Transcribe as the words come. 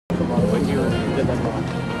when you did that one.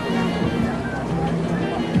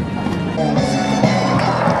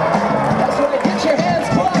 That's right, get your hands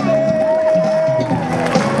clapping!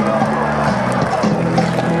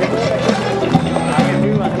 I can do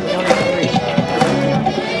one, only three.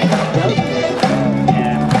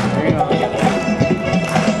 Yeah, there you go.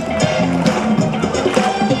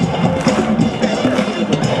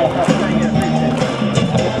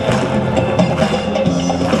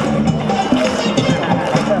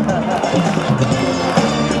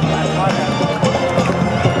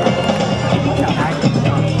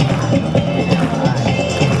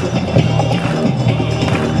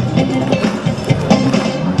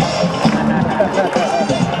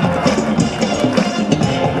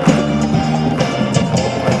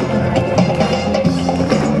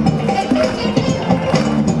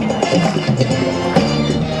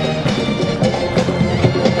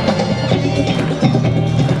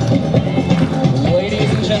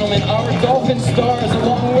 Gentlemen, our Dolphin stars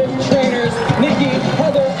along with trainers Nikki,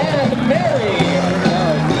 Heather, and Mary.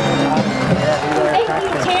 Thank you,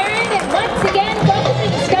 Taryn, and once again, welcome to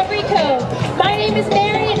Discovery Cove. My name is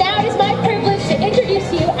Mary, and now it is my privilege to introduce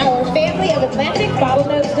to you our family of Atlantic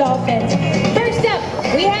bottlenose dolphins. First up,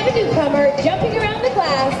 we have a newcomer jumping around the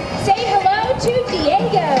glass. Say hello to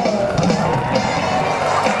Diego.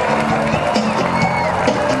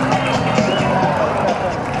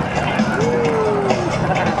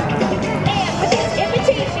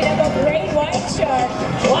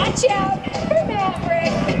 Watch out for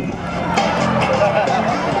Maverick.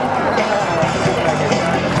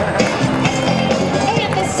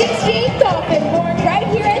 And the 68th Dolphin, born right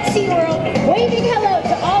here at SeaWorld, waving hello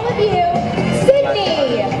to all of you,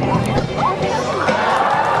 Sydney.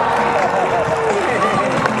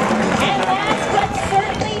 And last but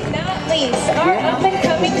certainly not least, our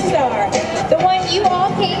up-and-coming star, the one you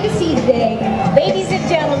all came to see today. Ladies and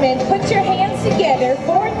gentlemen, put your hands together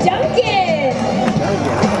for Duncan.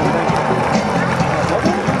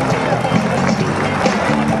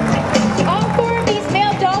 All four of these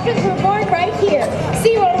male dolphins were born right here.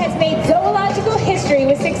 SeaWorld has made zoological history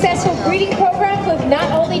with successful breeding programs with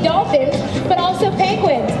not only dolphins, but also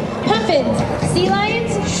penguins, puffins, sea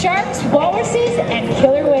lions, sharks, walruses, and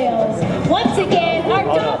killer whales. Once again, our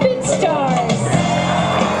dolphin stars.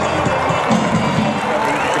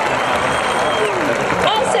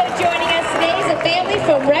 Also joining us today is a family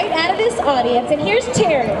from right out of this audience, and here's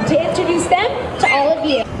Taryn to introduce them to all of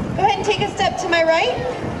you. Go ahead and take a step to my right,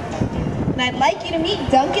 and I'd like you to meet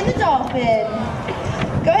Duncan the Dolphin.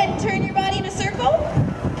 Go ahead and turn your body in a circle,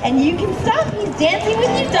 and you can stop. He's dancing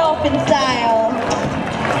with you dolphin style.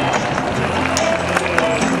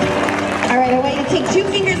 All right, I want you to take 2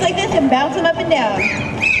 fingers like this and bounce them up and down.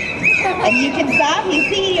 And you can stop. He's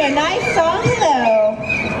singing you a nice song hello.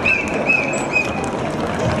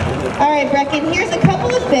 All right, Brecken, here's a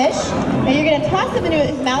couple of fish. Now you're gonna toss them into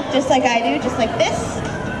his mouth just like I do, just like this.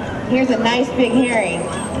 Here's a nice big herring.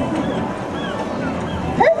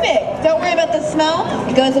 Perfect, don't worry about the smell.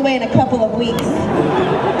 It goes away in a couple of weeks.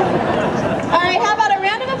 All right, how about a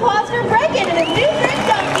round of applause for Brecken and his new friend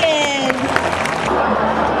Duncan.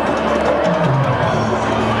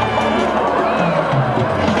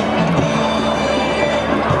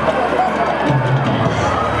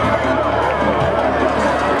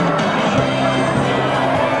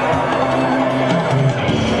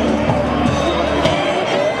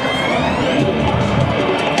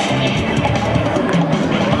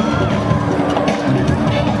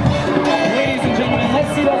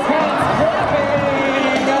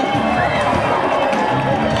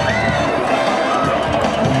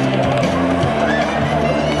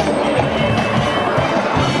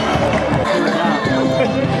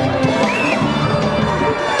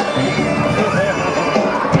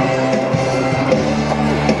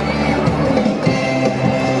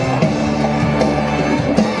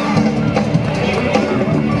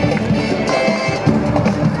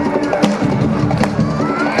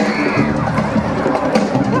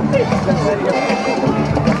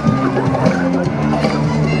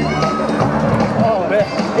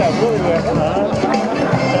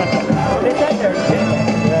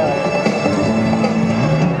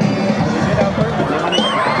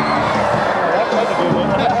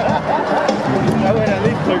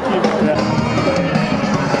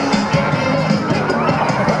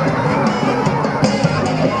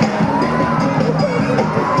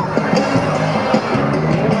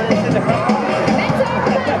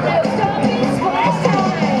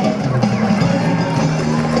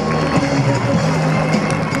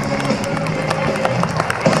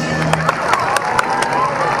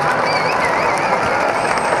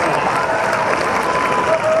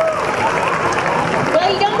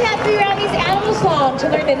 to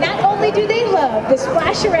learn that not only do they love to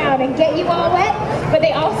splash around and get you all wet, but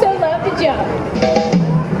they also love to jump.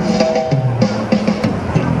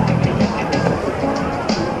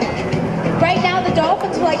 Right now, the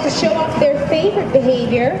dolphins would like to show off their favorite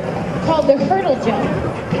behavior called the hurdle jump.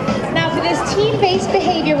 Now, for this team-based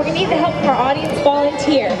behavior, we're going to need the help from our audience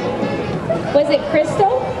volunteer. Was it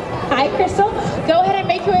Crystal? Hi, Crystal. Go ahead and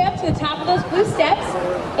make your way up to the top of those blue steps.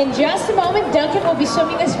 In just a moment, Duncan will be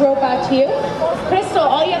swimming this rope out to you. Crystal,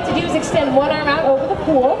 all you have to do is extend one arm out over the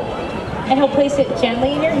pool, and he'll place it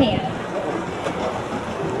gently in your hand.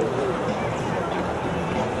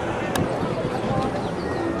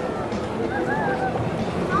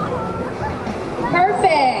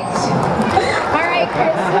 Perfect. All right,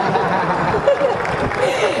 Crystal.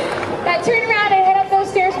 Now turn around and head up those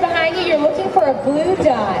stairs behind you. You're looking for a blue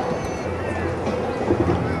dot.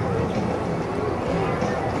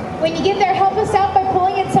 When you get there, help us out by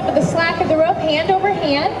pulling in some of the slack of the rope, hand over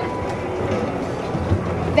hand.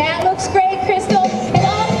 That looks great, Crystal. And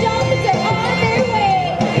all the dolphins are on their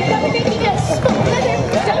way. You're making a another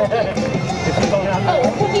dolphin. Oh,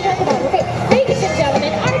 what have you done about it? Okay, ladies and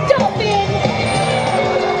gentlemen, our dolphin stars.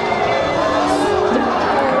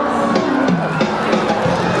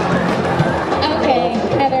 Okay,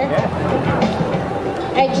 Heather.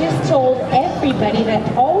 I just told everybody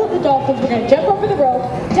that all of the dolphins were going to jump over the rope.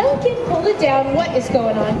 Duncan pulled it down. What is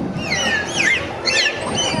going on?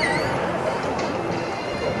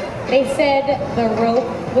 They said the rope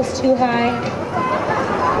was too high.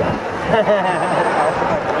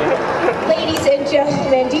 Ladies and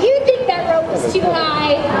gentlemen, do you think that rope was too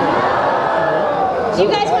high? Do you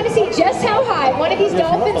guys want to see just how high one of these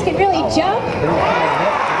dolphins can really jump?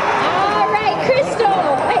 All right, Crystal.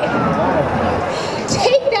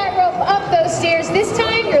 Take that rope up those stairs. This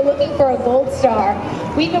time you're looking for a gold star.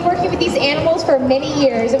 We've been working with these animals for many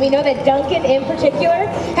years, and we know that Duncan in particular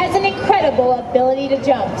has an incredible ability to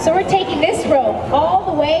jump. So we're taking this rope all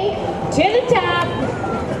the way to the top.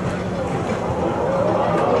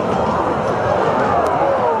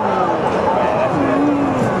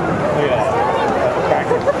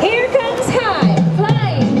 Here comes high,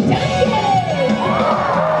 flying Duncan!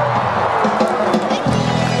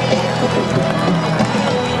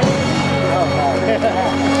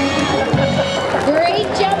 Great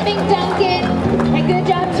jumping, Duncan, and good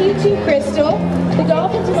job to you too, Crystal. The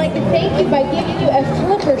dolphins would like to thank you by giving you a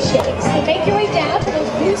flipper shake. So make your way down to those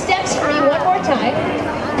blue steps for me one more time.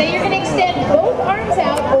 Then you're going to extend both arms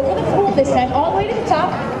out over the pool this time, all the way to the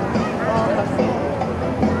top.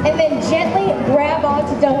 And then gently grab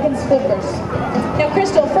onto Duncan's flippers. Now,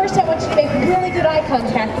 Crystal, first I want you to make really good eye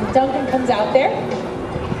contact when Duncan comes out there.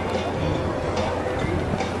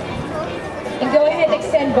 And go ahead and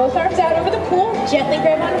extend both arms out over the pool. Gently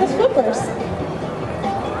grab onto the flippers.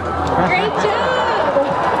 Great job!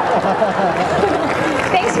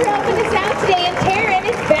 Thanks for helping us out today. And Taryn,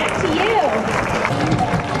 it's back to you.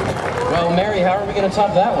 Well, Mary, how are we going to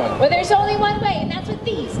top that one? Well, there's only one way, and that's with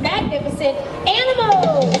these magnificent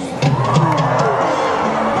animals.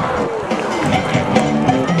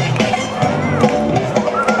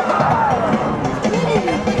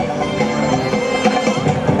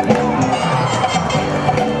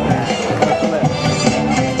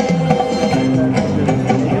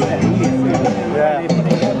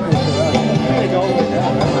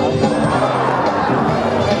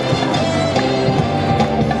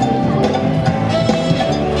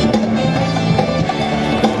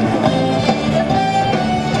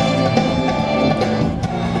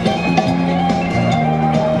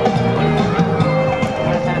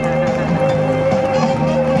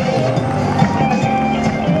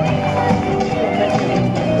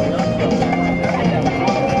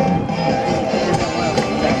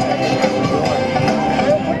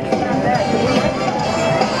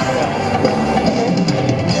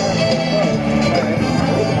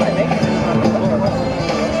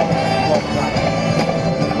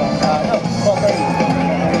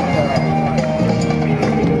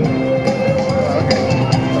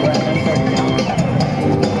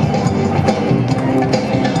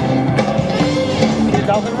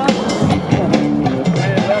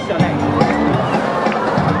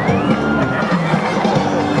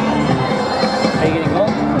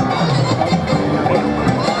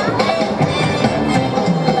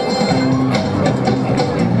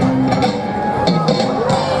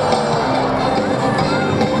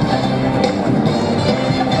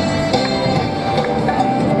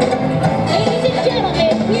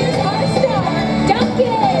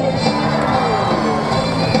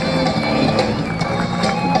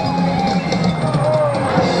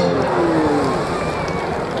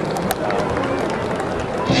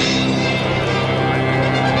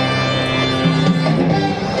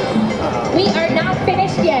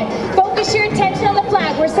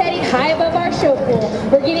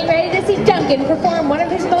 dolphin perform one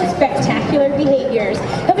of his most spectacular behaviors.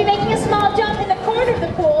 He'll be making a small jump in the corner of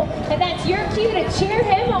the pool, and that's your cue to cheer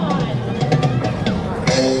him on.